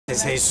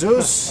It's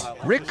Jesus.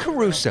 Rick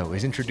Caruso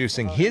is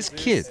introducing his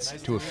kids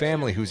to a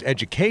family whose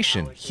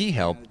education he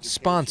helped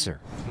sponsor.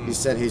 He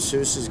said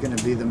Jesus is going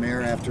to be the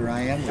mayor after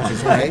I am, which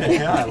is great.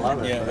 Yeah, I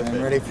love it.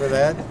 I'm ready for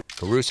that.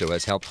 Caruso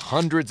has helped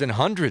hundreds and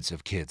hundreds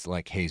of kids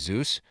like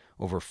Jesus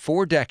over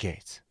 4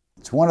 decades.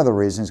 It's one of the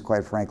reasons,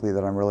 quite frankly,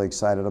 that I'm really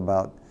excited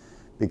about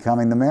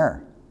becoming the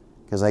mayor,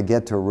 because I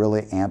get to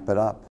really amp it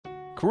up.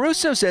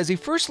 Caruso says he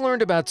first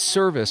learned about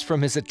service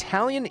from his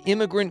Italian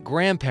immigrant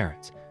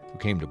grandparents who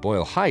came to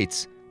Boyle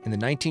Heights in the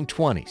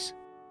 1920s.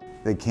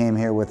 They came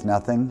here with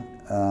nothing,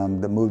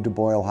 that moved to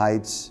Boyle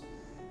Heights,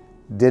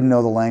 didn't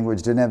know the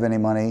language, didn't have any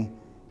money,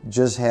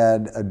 just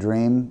had a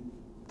dream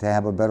to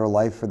have a better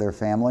life for their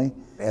family.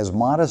 As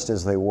modest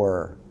as they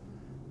were,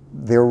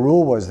 their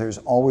rule was there's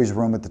always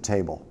room at the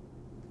table.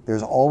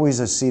 There's always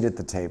a seat at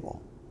the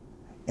table.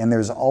 And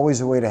there's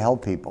always a way to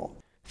help people.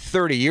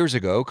 30 years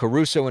ago,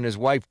 Caruso and his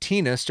wife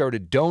Tina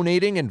started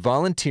donating and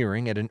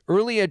volunteering at an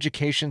early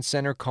education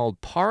center called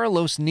Para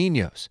los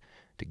Ninos.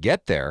 To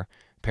get there,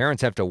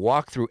 parents have to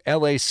walk through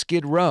LA's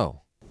Skid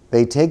Row.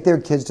 They take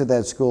their kids to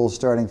that school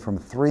starting from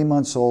 3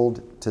 months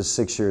old to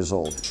 6 years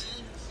old.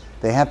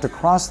 They have to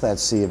cross that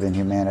sea of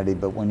inhumanity,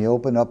 but when you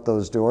open up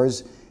those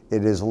doors,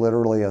 it is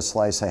literally a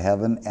slice of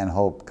heaven and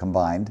hope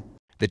combined.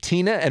 The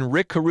Tina and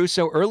Rick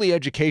Caruso Early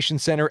Education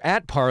Center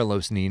at Para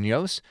los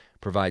Ninos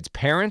provides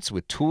parents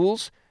with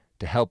tools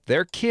to help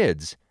their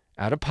kids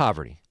out of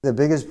poverty. The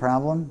biggest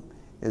problem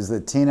is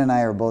that Tina and I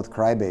are both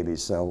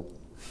crybabies, so.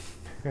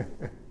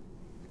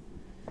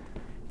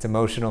 It's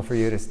emotional for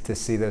you to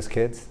see those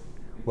kids?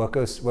 What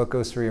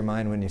goes through your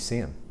mind when you see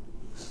them?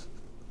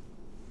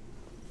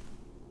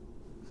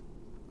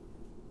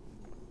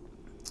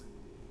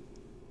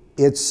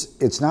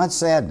 It's not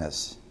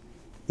sadness.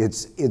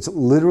 It's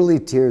literally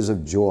tears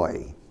of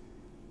joy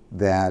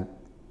that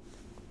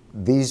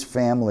these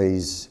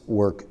families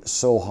work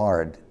so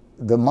hard.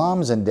 The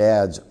moms and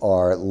dads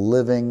are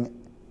living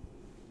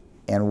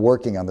and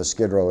working on the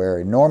Skid Row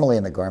area, normally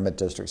in the garment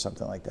district,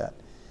 something like that.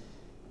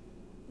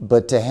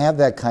 But to have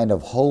that kind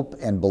of hope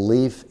and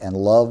belief and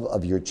love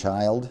of your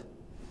child,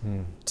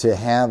 to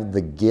have the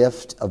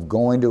gift of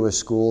going to a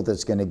school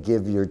that's going to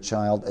give your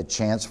child a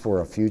chance for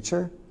a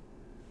future,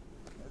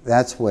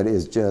 that's what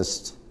is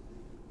just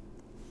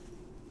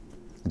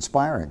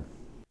inspiring.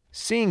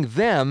 Seeing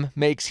them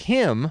makes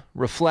him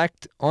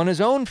reflect on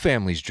his own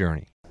family's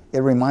journey. It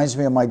reminds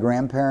me of my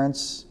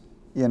grandparents.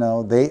 You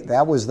know,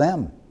 that was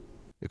them.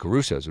 The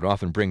Carusos would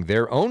often bring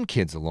their own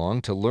kids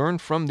along to learn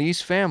from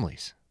these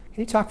families. Can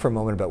you talk for a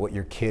moment about what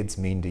your kids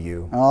mean to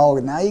you? Oh,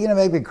 now you're going to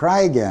make me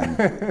cry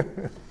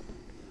again.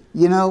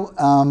 You know,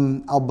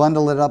 I'll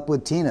bundle it up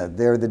with Tina.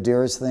 They're the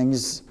dearest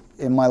things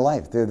in my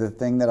life. They're the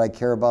thing that I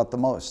care about the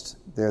most.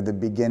 They're the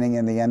beginning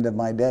and the end of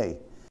my day.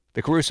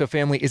 The Caruso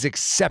family is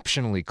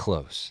exceptionally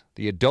close.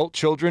 The adult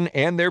children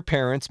and their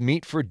parents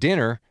meet for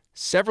dinner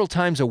several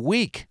times a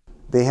week.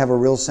 They have a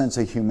real sense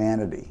of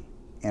humanity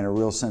and a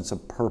real sense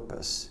of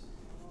purpose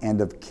and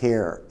of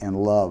care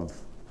and love,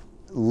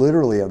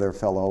 literally of their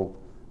fellow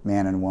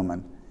man and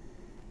woman.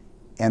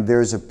 And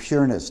there's a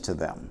pureness to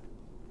them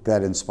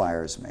that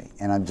inspires me.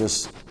 And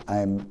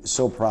I'm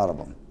so proud of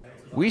them.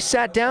 We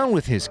sat down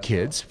with his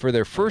kids for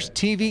their first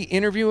TV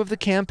interview of the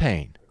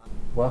campaign.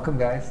 Welcome,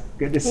 guys.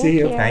 Good to see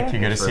you. Thank you.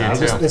 Good to see you,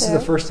 too. This is the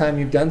first time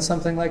you've done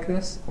something like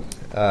this?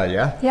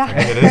 Yeah. Yeah.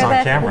 I think it is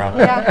on camera.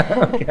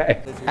 Yeah.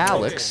 Okay.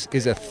 Alex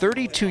is a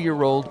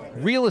 32-year-old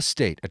real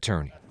estate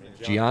attorney.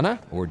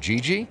 Gianna, or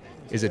Gigi,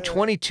 is a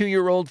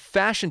 22-year-old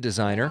fashion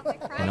designer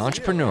and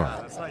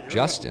entrepreneur.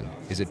 Justin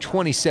is a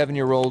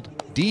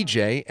 27-year-old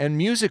DJ and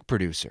music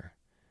producer.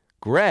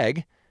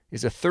 Greg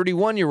is a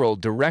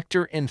 31-year-old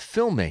director and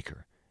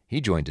filmmaker.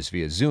 He joined us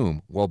via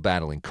Zoom while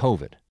battling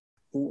COVID.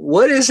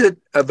 What is it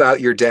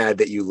about your dad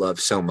that you love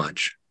so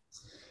much?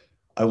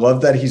 I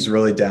love that he's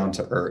really down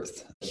to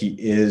earth. He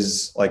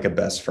is like a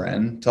best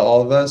friend to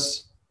all of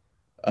us.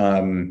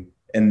 And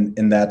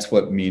that's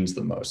what means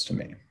the most to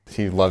me.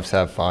 He loves to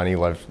have fun. He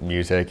loves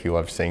music. He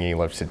loves singing. He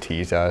loves to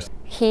tease us.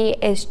 He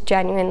is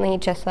genuinely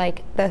just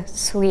like the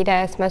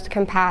sweetest, most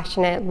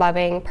compassionate,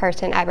 loving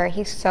person ever.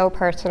 He's so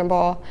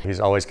personable. He's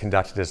always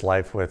conducted his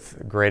life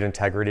with great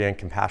integrity and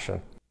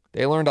compassion.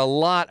 They learned a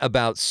lot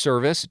about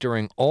service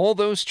during all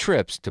those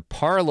trips to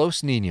Para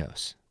los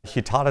Ninos.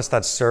 He taught us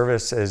that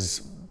service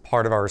is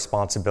part of our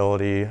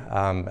responsibility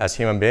as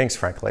human beings,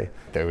 frankly.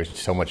 There was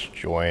so much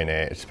joy in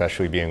it,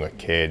 especially being with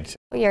kids.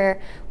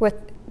 You're with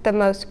the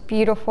most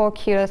beautiful,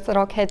 cutest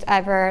little kids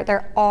ever.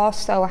 They're all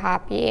so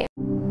happy.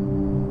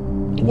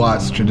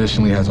 Watts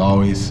traditionally has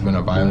always been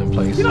a violent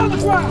place. Get on the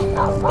ground! Get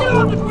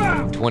on the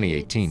ground!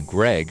 2018,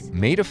 Greg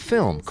made a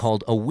film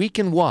called A Week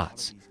in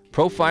Watts,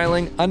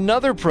 profiling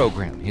another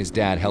program his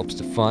dad helps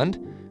to fund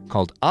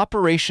called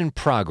Operation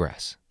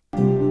Progress.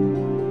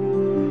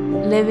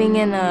 Living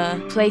in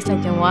a place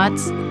like in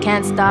Watts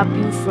can't stop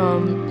you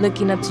from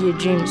looking up to your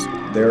dreams.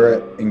 There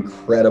are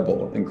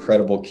incredible,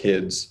 incredible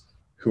kids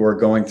who are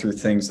going through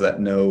things that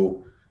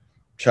no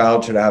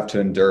child should have to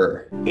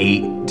endure.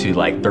 8 to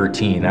like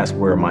 13, that's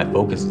where my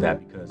focus is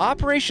at. Because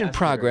Operation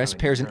Progress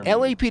pairs an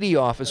LAPD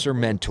officer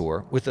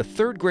mentor with a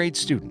third-grade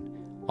student,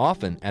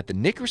 often at the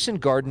Nickerson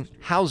Garden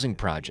Housing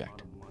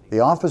Project. The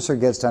officer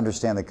gets to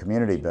understand the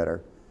community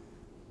better.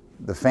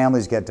 The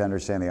families get to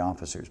understand the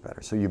officers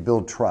better. So you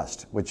build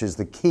trust, which is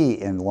the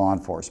key in law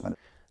enforcement.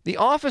 The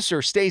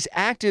officer stays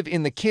active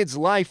in the kid's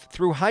life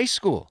through high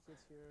school.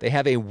 They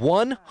have a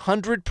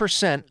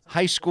 100%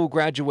 high school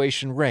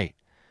graduation rate.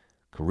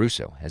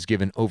 Caruso has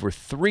given over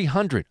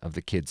 300 of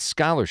the kids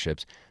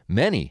scholarships,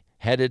 many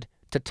headed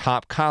to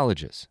top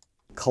colleges.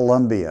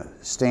 Columbia,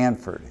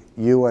 Stanford,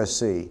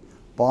 USC,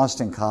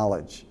 Boston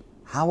College.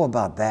 How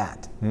about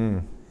that?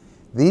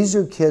 These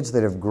are kids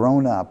that have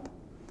grown up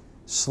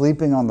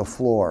sleeping on the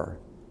floor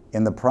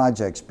in the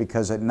projects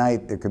because at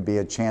night there could be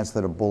a chance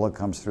that a bullet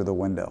comes through the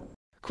window.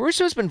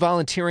 Caruso has been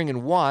volunteering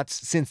in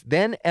Watts since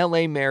then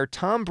LA Mayor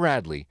Tom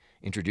Bradley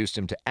introduced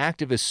him to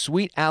activist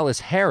Sweet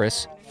Alice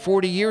Harris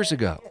 40 years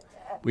ago.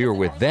 We were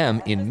with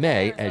them in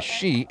May as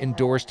she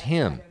endorsed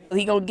him.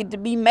 He's going to get to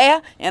be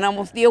mayor, and I'm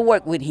going to still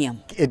work with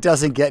him. It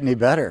doesn't get any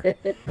better.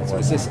 So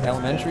is this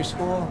elementary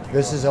school?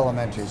 This is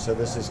elementary, so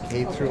this is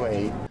K through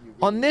 8.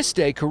 On this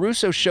day,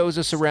 Caruso shows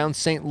us around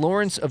St.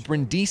 Lawrence of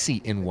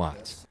Brindisi in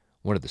Watts,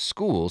 one of the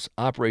schools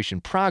Operation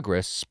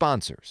Progress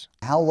sponsors.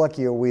 How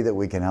lucky are we that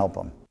we can help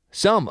them?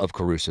 Some of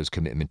Caruso's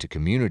commitment to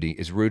community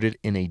is rooted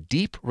in a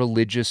deep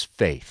religious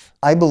faith.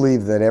 I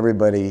believe that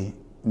everybody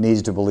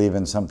needs to believe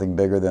in something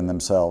bigger than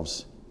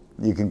themselves.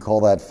 You can call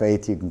that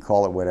faith, you can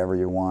call it whatever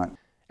you want.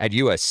 At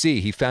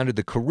USC, he founded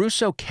the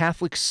Caruso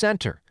Catholic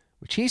Center,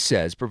 which he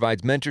says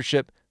provides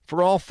mentorship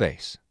for all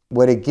faiths.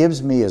 What it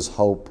gives me is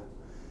hope.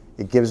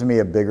 It gives me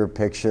a bigger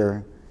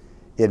picture.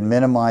 It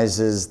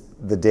minimizes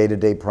the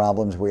day-to-day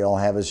problems we all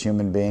have as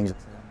human beings.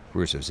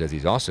 Caruso says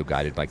he's also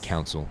guided by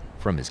counsel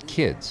from his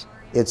kids.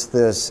 It's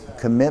this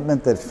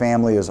commitment that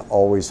family is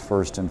always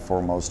first and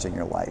foremost in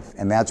your life,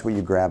 and that's what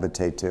you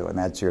gravitate to, and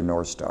that's your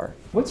North Star.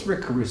 What's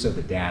Rick Caruso,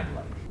 the dad,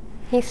 like?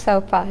 He's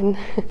so fun.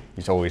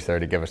 He's always there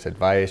to give us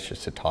advice,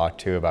 just to talk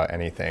to about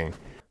anything.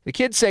 The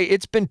kids say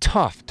it's been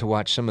tough to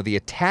watch some of the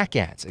attack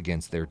ads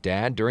against their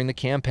dad during the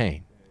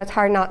campaign. It's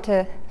hard not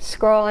to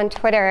scroll on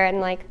Twitter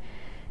and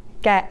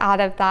get out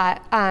of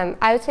that.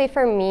 I would say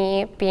for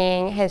me,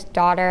 being his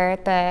daughter,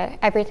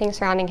 everything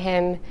surrounding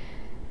him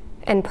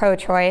and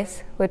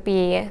pro-choice would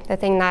be the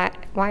thing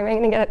that, why am I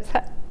going to get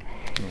upset?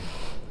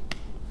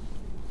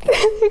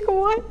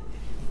 What?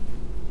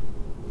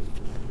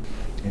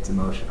 It's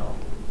emotional.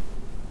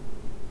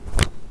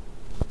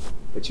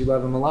 But you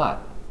love him a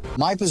lot.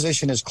 My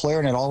position is clear,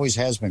 and it always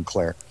has been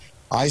clear.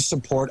 I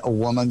support a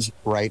woman's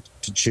right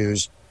to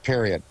choose,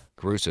 period.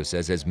 Caruso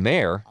says as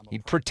mayor,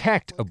 he'd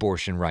protect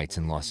abortion rights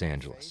in Los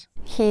Angeles.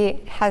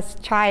 He has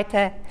tried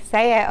to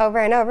say it over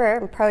and over,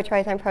 I'm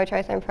pro-choice, I'm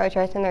pro-choice, I'm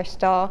pro-choice, and there's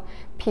still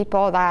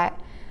people that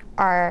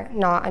are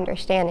not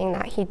understanding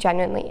that he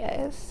genuinely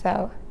is.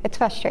 So it's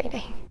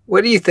frustrating.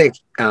 What do you think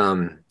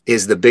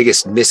is the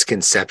biggest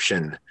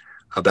misconception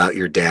about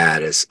your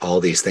dad as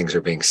all these things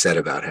are being said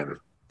about him?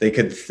 They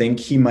could think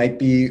he might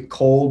be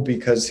cold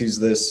because he's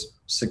this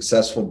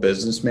successful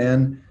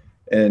businessman,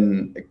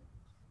 and it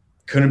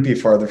couldn't be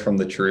farther from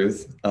the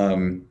truth.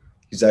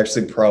 He's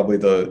actually probably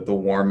the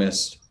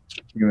warmest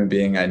human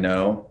being I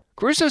know.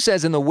 Caruso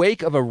says in the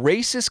wake of a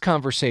racist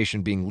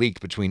conversation being leaked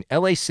between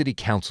LA City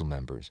Council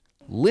members,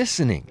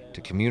 listening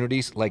to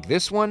communities like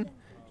this one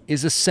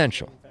is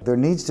essential. There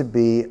needs to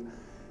be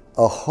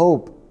a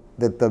hope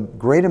that the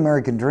great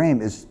American dream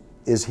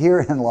is here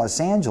in Los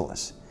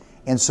Angeles.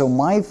 And so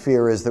my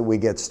fear is that we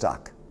get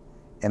stuck.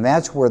 And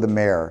that's where the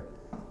mayor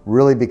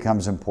really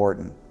becomes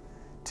important,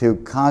 to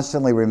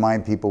constantly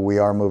remind people we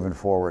are moving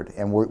forward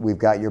and we've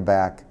got your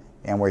back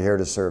and we're here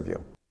to serve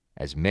you.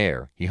 As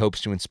mayor, he hopes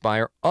to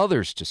inspire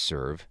others to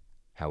serve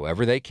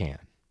however they can.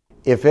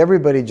 If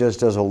everybody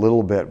just does a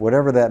little bit,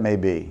 whatever that may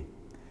be,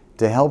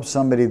 to help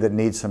somebody that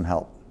needs some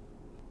help,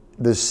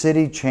 the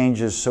city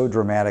changes so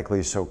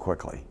dramatically so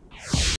quickly.